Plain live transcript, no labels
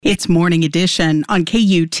It's Morning Edition on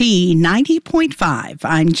KUT 90.5.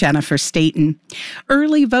 I'm Jennifer Staten.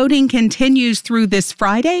 Early voting continues through this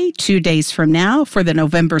Friday, 2 days from now, for the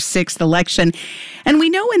November 6th election. And we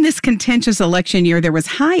know in this contentious election year there was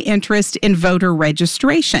high interest in voter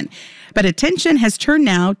registration. But attention has turned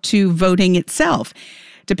now to voting itself.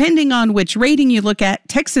 Depending on which rating you look at,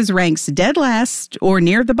 Texas ranks dead last or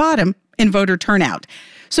near the bottom in voter turnout.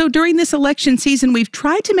 So during this election season, we've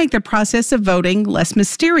tried to make the process of voting less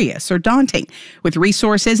mysterious or daunting with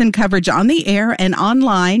resources and coverage on the air and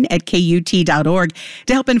online at KUT.org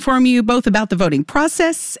to help inform you both about the voting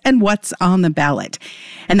process and what's on the ballot.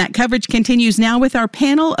 And that coverage continues now with our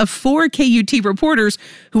panel of 4 KUT reporters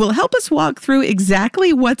who will help us walk through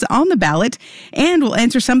exactly what's on the ballot and will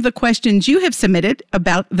answer some of the questions you have submitted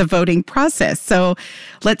about the voting process. So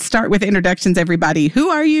let's start with introductions, everybody. Who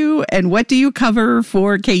are you and what do you cover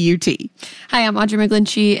for KUT? Hi, I'm Audrey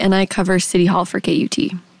McGlinchey, and I cover City Hall for KUT.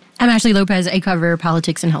 I'm Ashley Lopez. I cover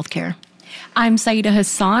politics and healthcare. I'm Saida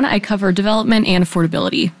Hassan. I cover development and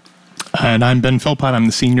affordability. And I'm Ben Philpott. I'm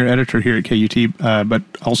the senior editor here at KUT, but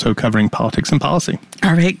also covering politics and policy.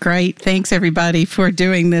 All right, great. Thanks, everybody, for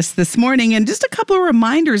doing this morning. And just a couple of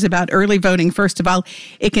reminders about early voting. First of all,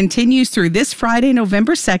 it continues through this Friday,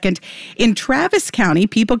 November 2nd. In Travis County,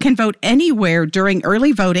 people can vote anywhere during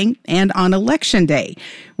early voting and on Election Day.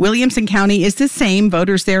 Williamson County is the same.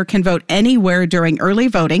 Voters there can vote anywhere during early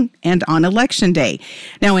voting and on Election Day.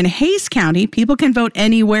 Now, in Hays County, people can vote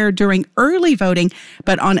anywhere during early voting,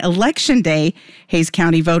 but on Election Day, Hays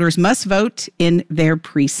County voters must vote in their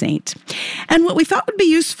precinct. And what we thought would be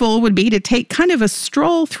useful would be to take kind of a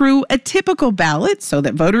stroll through a typical ballot so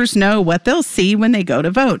that voters know what they'll see when they go to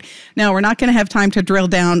vote. Now, we're not going to have time to drill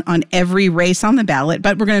down on every race on the ballot,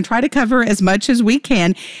 but we're going to try to cover as much as we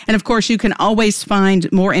can. And of course, you can always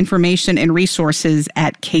find more information and resources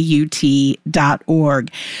at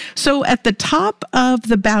KUT.org. So at the top of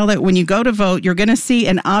the ballot, when you go to vote, you're going to see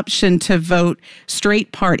an option to vote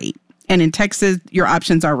straight party. And in Texas, your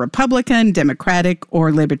options are Republican, Democratic,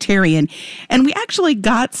 or Libertarian. And we actually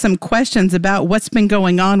got some questions about what's been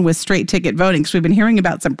going on with straight ticket voting. So we've been hearing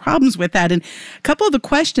about some problems with that. And a couple of the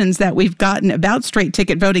questions that we've gotten about straight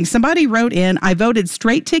ticket voting, somebody wrote in, I voted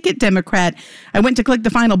straight ticket Democrat. I went to click the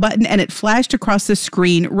final button and it flashed across the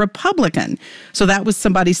screen Republican. So that was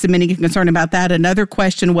somebody submitting a concern about that. Another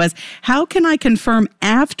question was, how can I confirm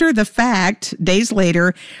after the fact, days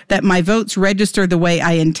later, that my votes registered the way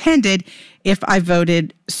I intended if I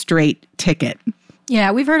voted straight ticket? Yeah,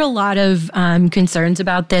 we've heard a lot of concerns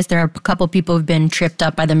about this. There are a couple people who've been tripped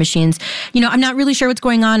up by the machines. You know, I'm not really sure what's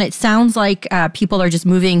going on. It sounds like people are just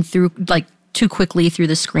moving through too quickly through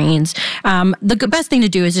the screens. The best thing to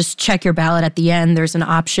do is just check your ballot at the end. There's an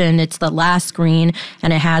option. It's the last screen,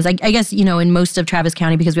 and it has, I guess, you know, in most of Travis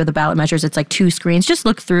County, because we have the ballot measures, it's like 2 screens. Just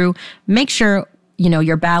look through, make sure you know,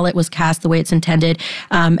 your ballot was cast the way it's intended.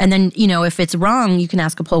 And then, you know, if it's wrong, you can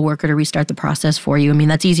ask a poll worker to restart the process for you. I mean,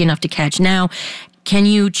 that's easy enough to catch. Now, can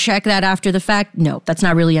you check that after the fact? No, that's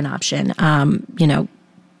not really an option. You know,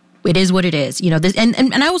 it is what it is. You know, this,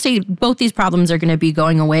 and I will say both these problems are going to be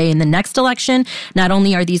going away in the next election. Not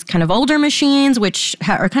only are these kind of older machines, which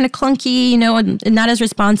are kind of clunky, you know, and not as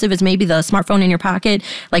responsive as maybe the smartphone in your pocket.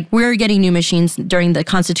 Like, we're getting new machines during the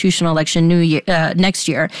constitutional election next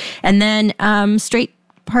year. And then straight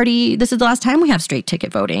party, this is the last time we have straight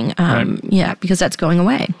ticket voting. Right. Yeah, because that's going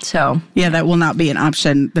away. So yeah, that will not be an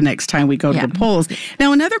option the next time we go to the polls.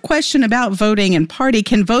 Now, another question about voting and party.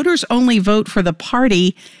 Can voters only vote for the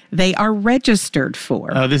party they are registered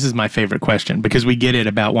for? Oh, this is my favorite question because we get it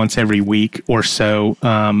about once every week or so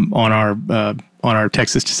on our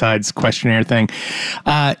Texas Decides questionnaire thing.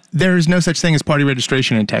 There is no such thing as party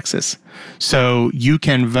registration in Texas. So you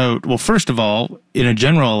can vote. Well, first of all, in a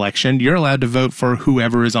general election, you're allowed to vote for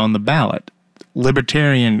whoever is on the ballot.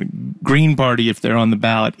 Libertarian, Green Party, if they're on the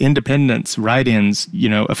ballot, independents, write-ins, you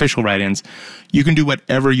know, official write-ins. You can do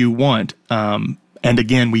whatever you want. And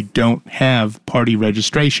again, we don't have party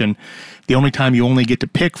registration. The only time you only get to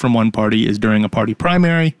pick from one party is during a party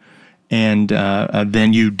primary. And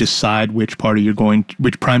then you decide which primary you're going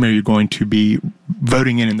to be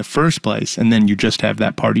voting in the first place, and then you just have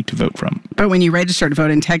that party to vote from. But when you register to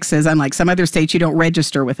vote in Texas, unlike some other states, you don't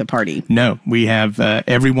register with a party. No, we have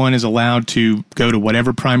everyone is allowed to go to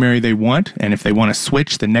whatever primary they want, and if they want to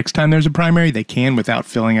switch the next time there's a primary, they can without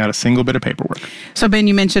filling out a single bit of paperwork. So, Ben,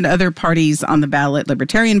 you mentioned other parties on the ballot,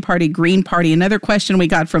 Libertarian Party, Green Party. Another question we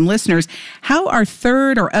got from listeners, how are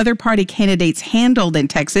third or other party candidates handled in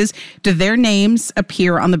Texas? Do their names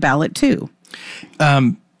appear on the ballot too?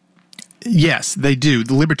 Yes, they do.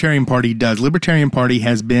 The Libertarian Party does. Libertarian Party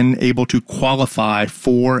has been able to qualify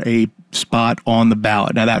for a spot on the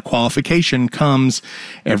ballot. Now, that qualification comes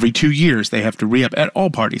every 2 years. They have to re-up. All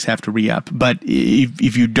parties have to re-up. But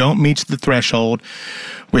if you don't meet the threshold,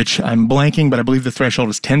 which I'm blanking, but I believe the threshold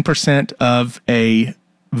is 10% of a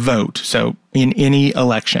vote. So in any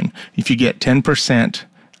election, if you get 10%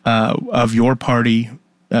 of your party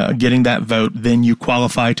getting that vote, then you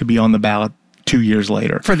qualify to be on the ballot 2 years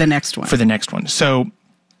later. For the next one. So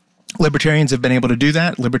Libertarians have been able to do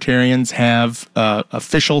that. Libertarians have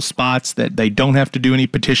official spots that they don't have to do any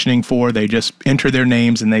petitioning for. They just enter their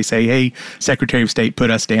names and they say, hey, Secretary of State, put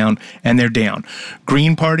us down, and they're down.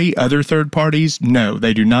 Green Party, other third parties, no,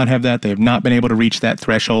 they do not have that. They have not been able to reach that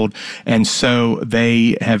threshold, and so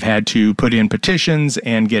they have had to put in petitions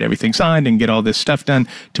and get everything signed and get all this stuff done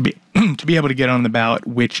to be able to get on the ballot,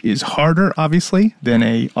 which is harder, obviously, than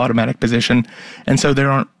a automatic position, and so there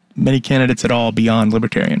aren't many candidates at all beyond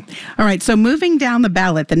Libertarian. All right, so moving down the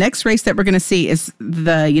ballot, the next race that we're going to see is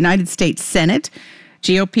the United States Senate.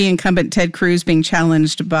 GOP incumbent Ted Cruz being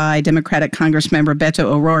challenged by Democratic Congressmember Beto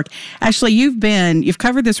O'Rourke. Ashley, you've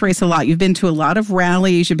covered this race a lot. You've been to a lot of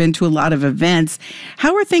rallies. You've been to a lot of events.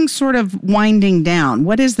 How are things sort of winding down?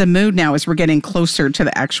 What is the mood now as we're getting closer to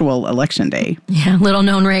the actual election day? Yeah, little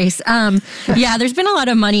known race. Yeah, there's been a lot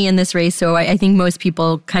of money in this race, so I think most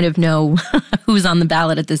people kind of know who's on the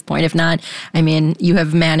ballot at this point. If not, I mean, you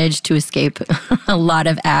have managed to escape a lot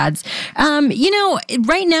of ads.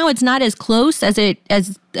 Right now it's not as close as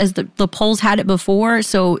the polls had it before.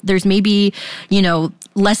 So there's maybe,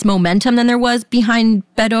 less momentum than there was behind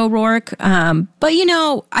Beto O'Rourke. But,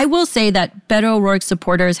 I will say that Beto O'Rourke's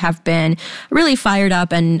supporters have been really fired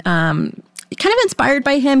up and kind of inspired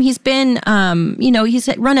by him. He's been,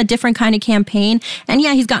 he's run a different kind of campaign. And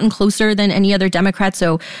yeah, he's gotten closer than any other Democrat.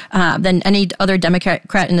 So than any other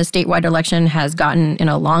Democrat in a statewide election has gotten in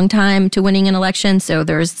a long time to winning an election. So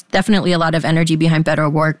there's definitely a lot of energy behind Beto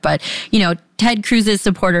O'Rourke. But, Ted Cruz's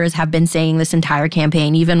supporters have been saying this entire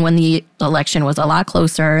campaign, even when the election was a lot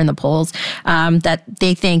closer in the polls, that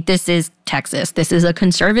they think this is Texas. This is a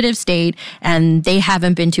conservative state, and they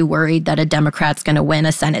haven't been too worried that a Democrat's going to win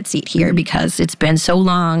a Senate seat here because it's been so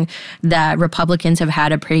long that Republicans have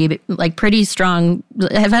had a pretty strong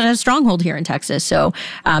stronghold here in Texas. So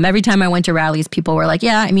every time I went to rallies, people were like,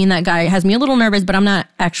 yeah, I mean, that guy has me a little nervous, but I'm not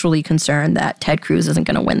actually concerned that Ted Cruz isn't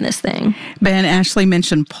going to win this thing. Ben, Ashley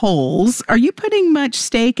mentioned polls. Are you putting much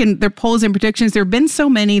stake in their polls and predictions? There have been so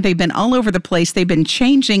many. They've been all over the place. They've been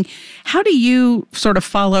changing. How do you sort of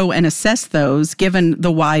follow and assess those given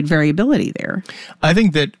the wide variability there? I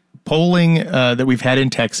think that polling that we've had in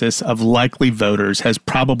Texas of likely voters has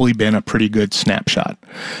probably been a pretty good snapshot.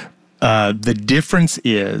 The difference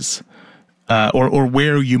is, or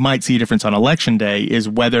where you might see a difference on Election Day, is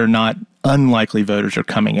whether or not unlikely voters are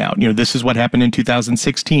coming out. This is what happened in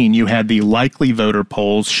 2016. You had the likely voter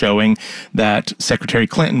polls showing that Secretary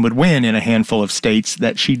Clinton would win in a handful of states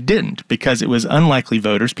that she didn't, because it was unlikely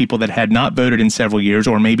voters, people that had not voted in several years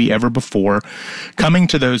or maybe ever before, coming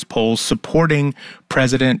to those polls supporting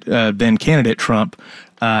President, then candidate Trump.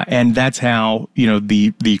 And that's how,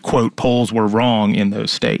 the quote polls were wrong in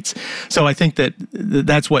those states. So I think that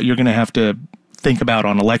that's what you're going to have to think about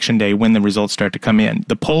on Election Day when the results start to come in.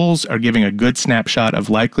 The polls are giving a good snapshot of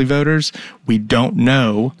likely voters. We don't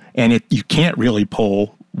know, and you can't really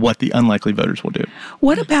poll what the unlikely voters will do.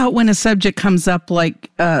 What about when a subject comes up like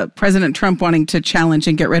President Trump wanting to challenge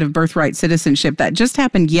and get rid of birthright citizenship? That just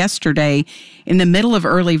happened yesterday in the middle of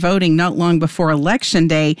early voting, not long before Election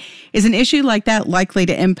Day. Is an issue like that likely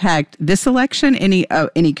to impact this election? Any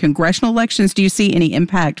congressional elections? Do you see any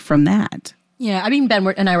impact from that? Yeah, I mean, Ben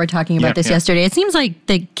and I were talking about this yesterday. It seems like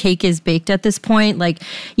the cake is baked at this point. I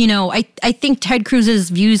think Ted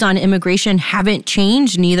Cruz's views on immigration haven't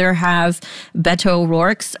changed. Neither have Beto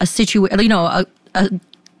O'Rourke's. A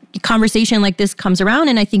conversation like this comes around,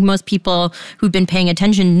 and I think most people who've been paying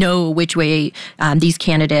attention know which way these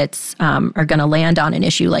candidates are going to land on an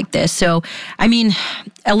issue like this. So, I mean,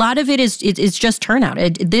 a lot of it is just turnout.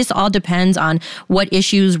 This all depends on what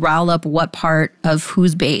issues rile up what part of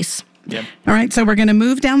whose base. Yep. All right, so we're going to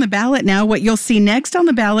move down the ballot now. What you'll see next on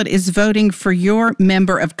the ballot is voting for your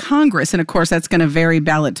member of Congress. And of course, that's going to vary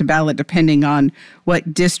ballot to ballot depending on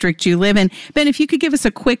what district you live in. Ben, if you could give us a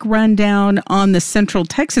quick rundown on the Central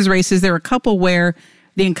Texas races. There are a couple where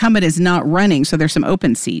the incumbent is not running, so there's some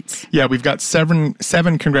open seats. Yeah, we've got seven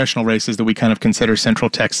congressional races that we kind of consider Central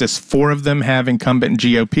Texas. 4 of them have incumbent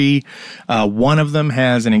GOP. 1 of them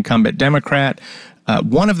has an incumbent Democrat.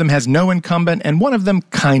 1 of them has no incumbent, and 1 of them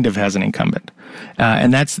kind of has an incumbent.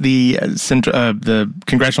 And that's the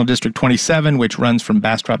Congressional District 27, which runs from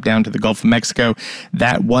Bastrop down to the Gulf of Mexico.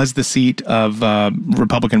 That was the seat of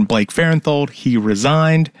Republican Blake Farenthold. He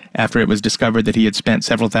resigned after it was discovered that he had spent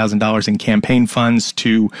several $1,000s in campaign funds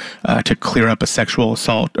to clear up a sexual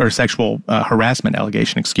assault or sexual harassment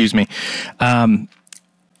allegation. Excuse me.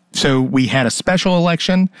 So we had a special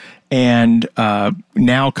election, and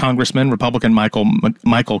now Republican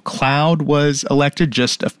Michael Cloud was elected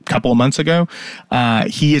just a couple of months ago.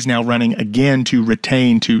 He is now running again to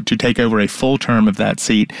retain, to take over a full term of that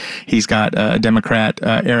seat. He's got Democrat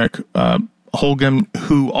Eric Holgam,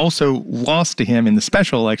 who also lost to him in the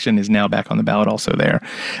special election, is now back on the ballot also there.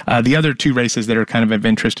 The other two races that are kind of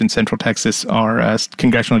interest in Central Texas are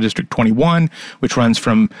Congressional District 21, which runs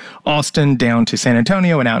from Austin down to San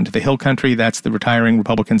Antonio and out into the Hill Country. That's the retiring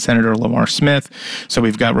Republican Senator Lamar Smith. So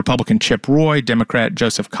we've got Republican Chip Roy, Democrat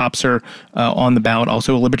Joseph Kopser on the ballot,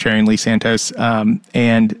 also a Libertarian Lee Santos.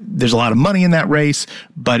 And there's a lot of money in that race,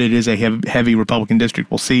 but it is a heavy Republican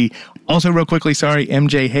district. We'll see. Also, real quickly,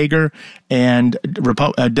 MJ Hager and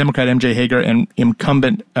Democrat MJ Hager and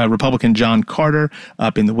incumbent Republican John Carter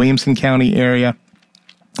up in the Williamson County area.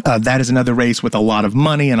 That is another race with a lot of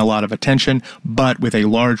money and a lot of attention, but with a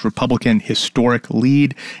large Republican historic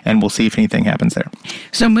lead, and we'll see if anything happens there.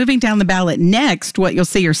 So moving down the ballot next, what you'll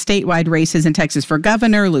see are statewide races in Texas for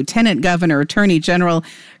governor, lieutenant governor, attorney general,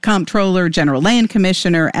 comptroller, general land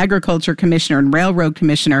commissioner, agriculture commissioner, and railroad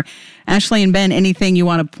commissioner. Ashley and Ben, anything you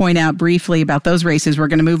want to point out briefly about those races? We're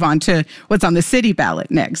going to move on to what's on the city ballot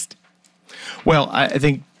next. Well, I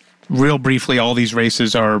think real briefly, all these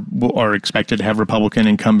races are expected to have Republican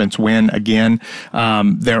incumbents win again.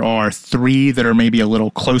 There are three that are maybe a little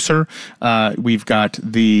closer. We've got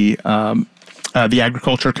the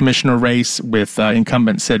agriculture commissioner race with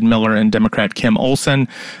incumbent Sid Miller and Democrat Kim Olson,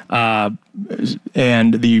 and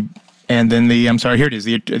then the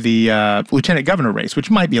lieutenant governor race, which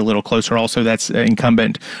might be a little closer. Also, that's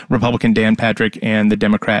incumbent Republican Dan Patrick and the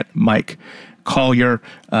Democrat Mike Collier.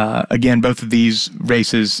 Again, both of these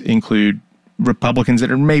races include Republicans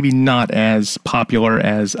that are maybe not as popular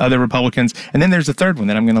as other Republicans. And then there's a third one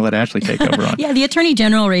that I'm going to let Ashley take over on. Yeah, the attorney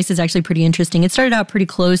general race is actually pretty interesting. It started out pretty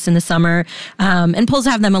close in the summer, and polls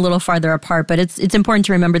have them a little farther apart. But it's important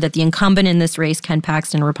to remember that the incumbent in this race, Ken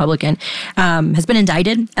Paxton, a Republican, has been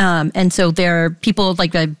indicted. And so there are people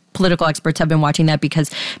like the political experts have been watching that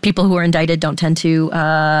because people who are indicted don't tend to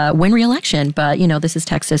win re-election. But, this is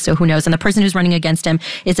Texas, so who knows? And the person who's running against him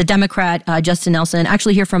is a Democrat, Justin Nelson,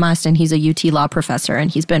 actually here from Austin. He's a UT law professor,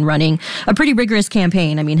 and he's been running a pretty rigorous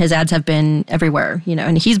campaign. I mean, his ads have been everywhere,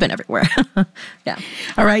 and he's been everywhere. Yeah.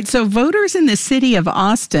 All right. So voters in the city of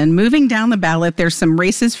Austin, moving down the ballot, there's some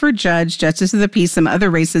races for judge, justice of the peace, some other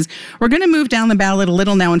races. We're going to move down the ballot a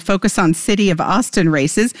little now and focus on city of Austin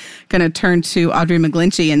races. Going to turn to Audrey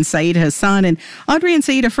McGlinchey and Saida Hassan. And Audrey and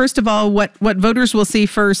Saida, first of all, what voters will see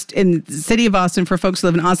first in the city of Austin for folks who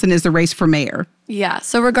live in Austin is the race for mayor. Yeah,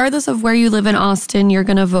 so regardless of where you live in Austin, you're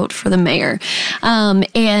going to vote for the mayor.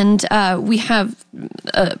 And we have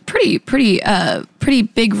a pretty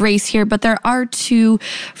big race here, but there are two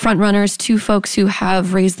front runners, two folks who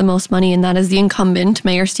have raised the most money, and that is the incumbent,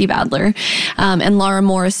 Mayor Steve Adler, and Laura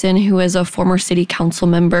Morrison, who is a former city council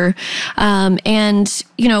member. And,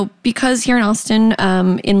 because here in Austin,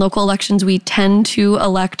 in local elections, we tend to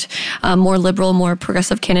elect more liberal, more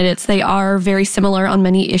progressive candidates. They are very similar on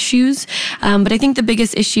many issues, but I think the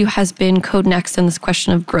biggest issue has been Code Next and this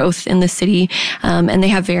question of growth in the city, and they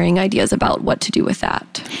have varying ideas about what to do with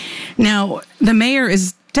that. Now, the mayor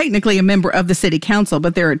is technically a member of the city council,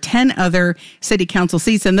 but there are 10 other city council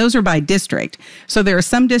seats, and those are by district. So there are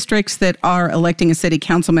some districts that are electing a city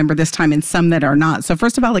council member this time and some that are not. So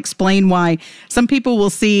first of all, explain why some people will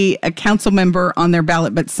see a council member on their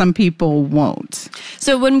ballot, but some people won't.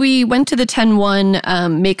 So when we went to the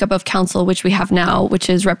 10-1 makeup of council, which we have now, which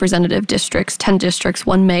is representative districts, 10 districts,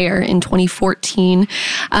 one mayor in 2014,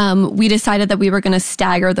 we decided that we were going to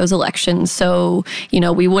stagger those elections. So,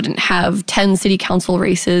 we wouldn't have 10 city council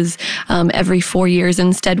races every 4 years.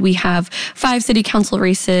 Instead, we have 5 city council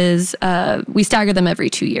races. We stagger them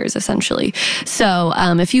every 2 years, essentially. So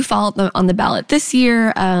if you fall on the ballot this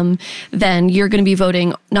year, then you're going to be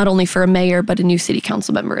voting not only for a mayor, but a new city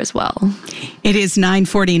council member as well. It is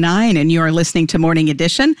 9:49, and you are listening to Morning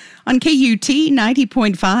Edition on KUT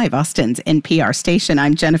 90.5, Austin's NPR station.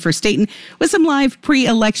 I'm Jennifer Staten with some live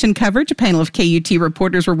pre-election coverage. A panel of KUT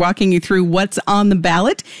reporters were walking you through what's on the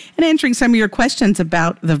ballot and answering some of your questions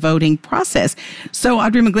about the voting process. So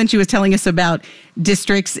Audrey McGlinchey was telling us about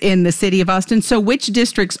districts in the city of Austin. So which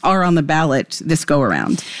districts are on the ballot this go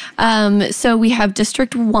around? So we have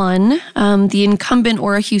District 1. The incumbent,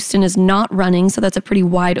 Ora Houston, is not running, so that's a pretty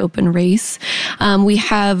wide open race. We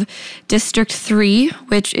have District 3,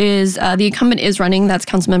 which is the incumbent is running. That's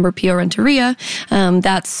Councilmember Pio Renteria.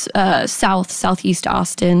 That's southeast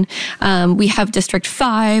Austin. We have District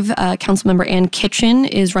 5. Councilmember Ann Kitchen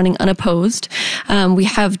is running unopposed. We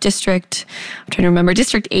have District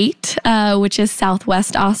 8, which is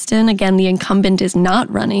southwest Austin. Again, the incumbent is not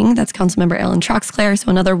running. That's Councilmember Ellen Troxclair, so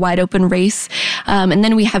another wide open race. And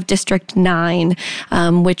then we have District 9,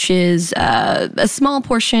 which is a small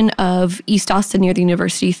portion of East Austin near the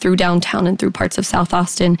university through downtown and through parts of South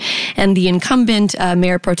Austin. And the incumbent,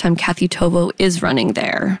 Mayor Pro Tem Kathy Tovo, is running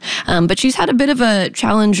there. But she's had a bit of a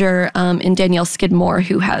challenger in Danielle Skidmore,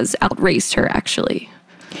 who has outraced her, actually.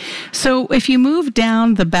 So if you move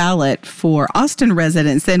down the ballot for Austin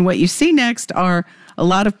residents, then what you see next are a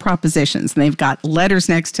lot of propositions, and they've got letters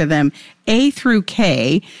next to them, A through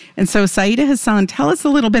K. And so, Saida Hassan, tell us a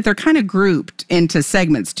little bit. They're kind of grouped into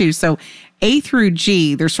segments, too. So A through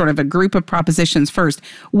G, there's sort of a group of propositions first.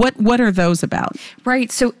 What are those about?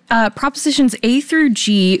 Right. So propositions A through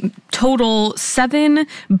G total 7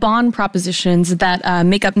 bond propositions that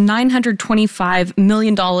make up $925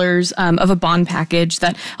 million of a bond package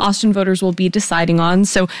that Austin voters will be deciding on.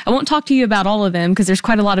 So I won't talk to you about all of them because there's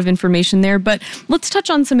quite a lot of information there, but let's touch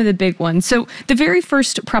on some of the big ones. So the very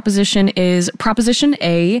first proposition is Proposition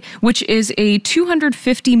A, which is a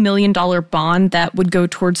 $250 million bond that would go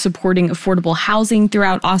towards supporting affordable housing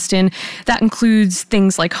throughout Austin. That includes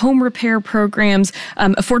things like home repair programs,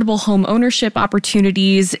 affordable home ownership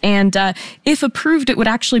opportunities, and if approved, it would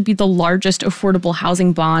actually be the largest affordable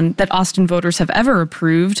housing bond that Austin voters have ever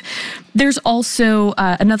approved. There's also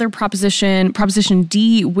another proposition, Proposition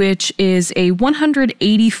D, which is a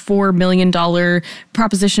 $184 million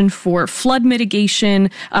proposition for flood mitigation,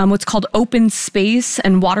 what's called open space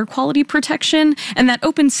and water quality protection. And that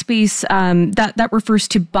open space, that refers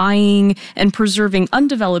to buying and preserving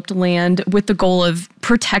undeveloped land with the goal of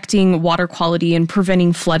protecting water quality and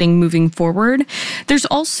preventing flooding moving forward. There's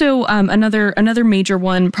also another major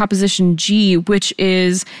one, Proposition G, which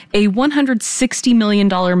is a $160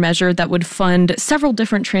 million measure that would fund several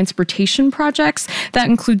different transportation projects. That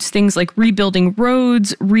includes things like rebuilding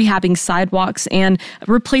roads, rehabbing sidewalks, and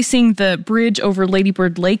replacing the bridge over Lady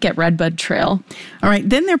Bird Lake at Redbud Trail. All right.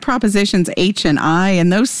 Then there are propositions H and I,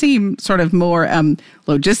 and those seem sort of more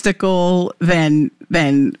logistical than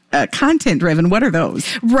content-driven. What are those?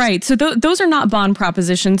 Right. So those are not bond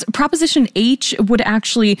propositions. Proposition H would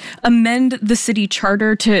actually amend the city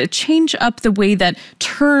charter to change up the way that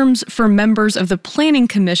terms for members of the Planning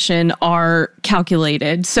Commission are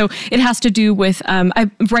calculated. So it has to do with,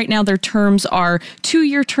 right now their terms are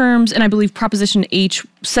 2-year terms, and I believe Proposition H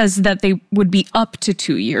says that they would be up to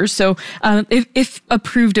 2 years. So if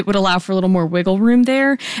approved, it would allow for a little more wiggle room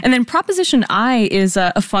there. And then Proposition I is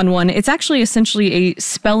a fun one. It's actually essentially a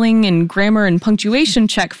spelling and grammar and punctuation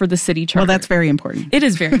check for the city charter. Well, that's very important. It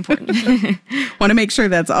is very important. Want to make sure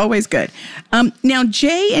that's always good. Now,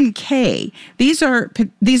 J and K, these are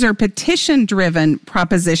petition-driven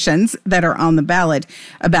propositions that are on the ballot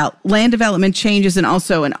about land development changes and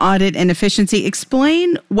also an audit and efficiency.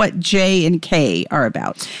 Explain what J and K are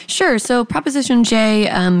about. Sure. So Proposition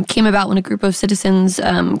J came about when a group of citizens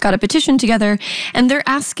got a petition together, and they're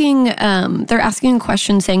asking a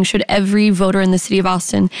question saying, should every voter in the city of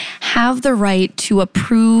Austin have the right to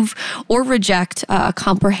approve or reject a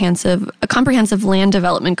comprehensive land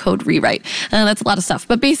development code rewrite? That's a lot of stuff.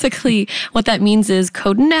 But basically what that means is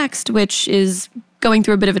Code Next, which is going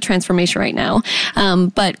through a bit of a transformation right now.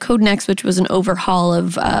 But Code Next, which was an overhaul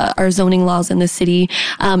of our zoning laws in the city,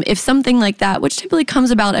 if something like that, which typically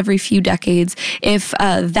comes about every few decades, if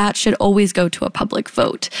that should always go to a public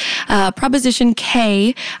vote. Proposition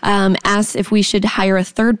K asks if we should hire a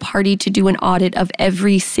third party to do an audit of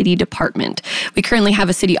every city department. We currently have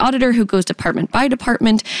a city auditor who goes department by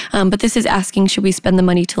department, but this is asking, should we spend the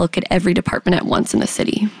money to look at every department at once in the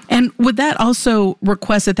city? And would that also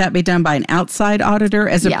request that be done by an outside auditor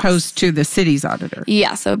as opposed to the city's auditor?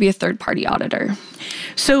 Yeah, so it would be a third-party auditor.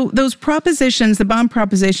 So those propositions, the bond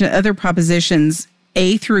proposition, other propositions,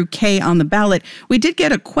 A through K on the ballot, we did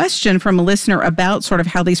get a question from a listener about sort of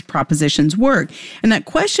how these propositions work. And that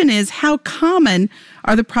question is, how common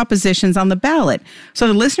are the propositions on the ballot? So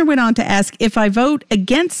the listener went on to ask, if I vote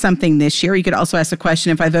against something this year, you could also ask the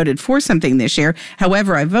question, if I voted for something this year,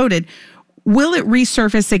 however I voted, will it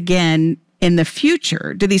resurface again in the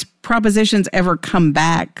future? Do these propositions ever come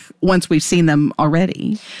back once we've seen them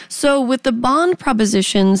already? So with the bond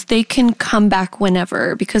propositions, they can come back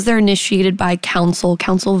whenever because they're initiated by council.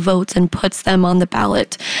 Council votes and puts them on the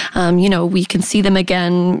ballot. We can see them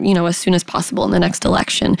again, as soon as possible in the next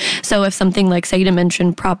election. So if something like Saida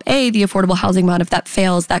mentioned, Prop A, the affordable housing bond, if that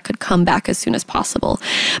fails, that could come back as soon as possible.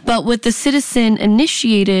 But with the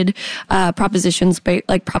citizen-initiated propositions,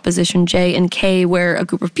 like Proposition J and K, where a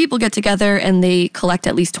group of people get together and they collect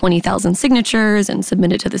at least 20,000 signatures and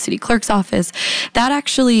submit it to the city clerk's office, that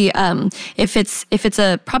actually, if it's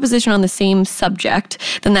a proposition on the same subject,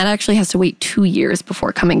 then that actually has to wait 2 years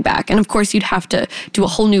before coming back. And of course, you'd have to do a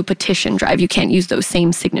whole new petition drive. You can't use those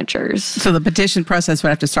same signatures. So the petition process would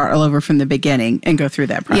have to start all over from the beginning and go through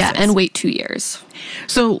that process. Yeah, and wait 2 years.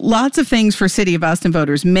 So lots of things for City of Austin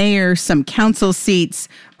voters: mayor, some council seats,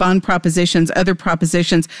 bond propositions, other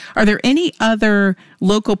propositions. Are there any other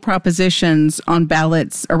local propositions on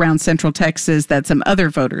ballots around Central Texas that some other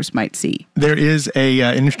voters might see? There is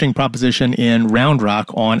an interesting proposition in Round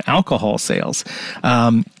Rock on alcohol sales.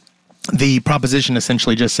 The proposition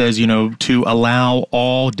essentially just says, to allow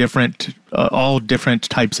all different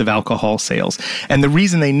types of alcohol sales. And the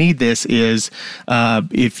reason they need this is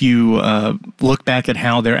if you look back at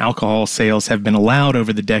how their alcohol sales have been allowed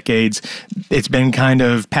over the decades, it's been kind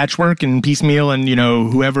of patchwork and piecemeal, and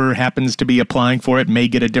whoever happens to be applying for it may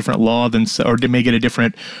get a different law or may get a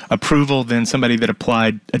different approval than somebody that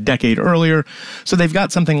applied a decade earlier. So they've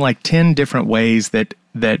got something like 10 different ways that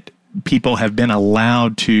people have been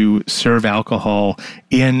allowed to serve alcohol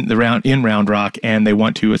in Round Rock, and they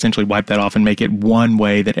want to essentially wipe that off and make it one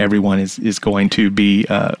way that everyone is going to be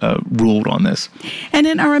ruled on this. And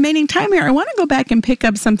in our remaining time here, I want to go back and pick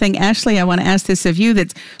up something, Ashley. I want to ask this of you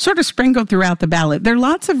that's sort of sprinkled throughout the ballot. There are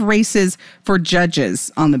lots of races for judges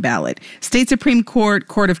on the ballot: State Supreme Court,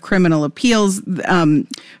 Court of Criminal Appeals,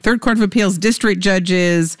 Third Court of Appeals, district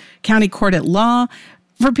judges, county court at law.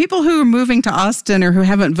 For people who are moving to Austin or who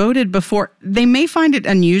haven't voted before, they may find it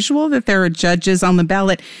unusual that there are judges on the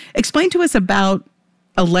ballot. Explain to us about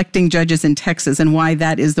electing judges in Texas and why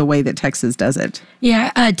that is the way that Texas does it.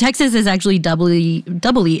 Yeah, Texas is actually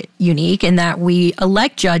doubly unique in that we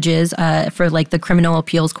elect judges for like the criminal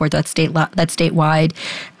appeals court that's statewide,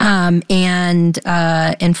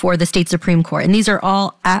 and for the state Supreme Court, and these are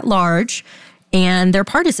all at large. And they're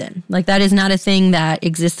partisan. Like, that is not a thing that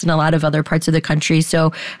exists in a lot of other parts of the country.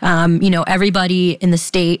 So, everybody in the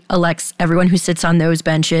state elects everyone who sits on those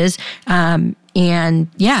benches. And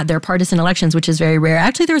yeah, they're partisan elections, which is very rare.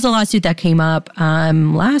 Actually, there was a lawsuit that came up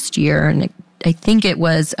last year, and I think it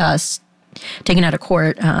was taken out of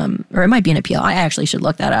court, or it might be an appeal. I actually should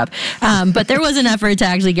look that up. But there was an effort to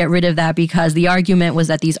actually get rid of that because the argument was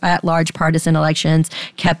that these at-large partisan elections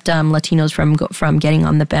kept Latinos from getting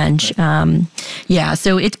on the bench.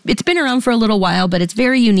 So it's been around for a little while, but it's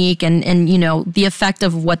very unique, and the effect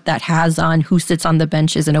of what that has on who sits on the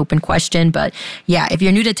bench is an open question. But yeah, if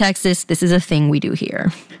you're new to Texas, this is a thing we do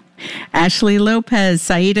here. Ashley Lopez,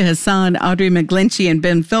 Saida Hassan, Audrey McGlinchey, and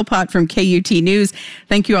Ben Philpott from KUT News.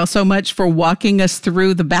 Thank you all so much for walking us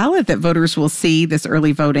through the ballot that voters will see this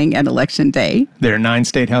early voting and Election Day. There are 9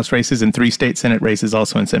 state house races and 3 state Senate races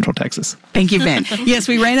also in Central Texas. Thank you, Ben. Yes,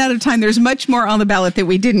 we ran out of time. There's much more on the ballot that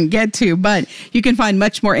we didn't get to, but you can find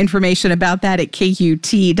much more information about that at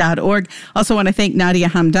KUT.org. Also want to thank Nadia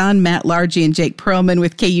Hamdan, Matt Largy, and Jake Perlman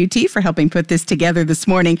with KUT for helping put this together this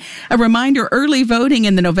morning. A reminder, early voting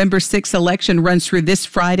in the November 6th election runs through this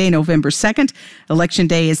Friday, November 2nd. Election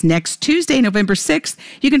Day is next Tuesday, November 6th.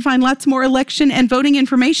 You can find lots more election and voting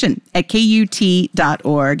information at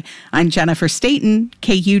KUT.org. I'm Jennifer Staten,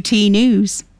 KUT News.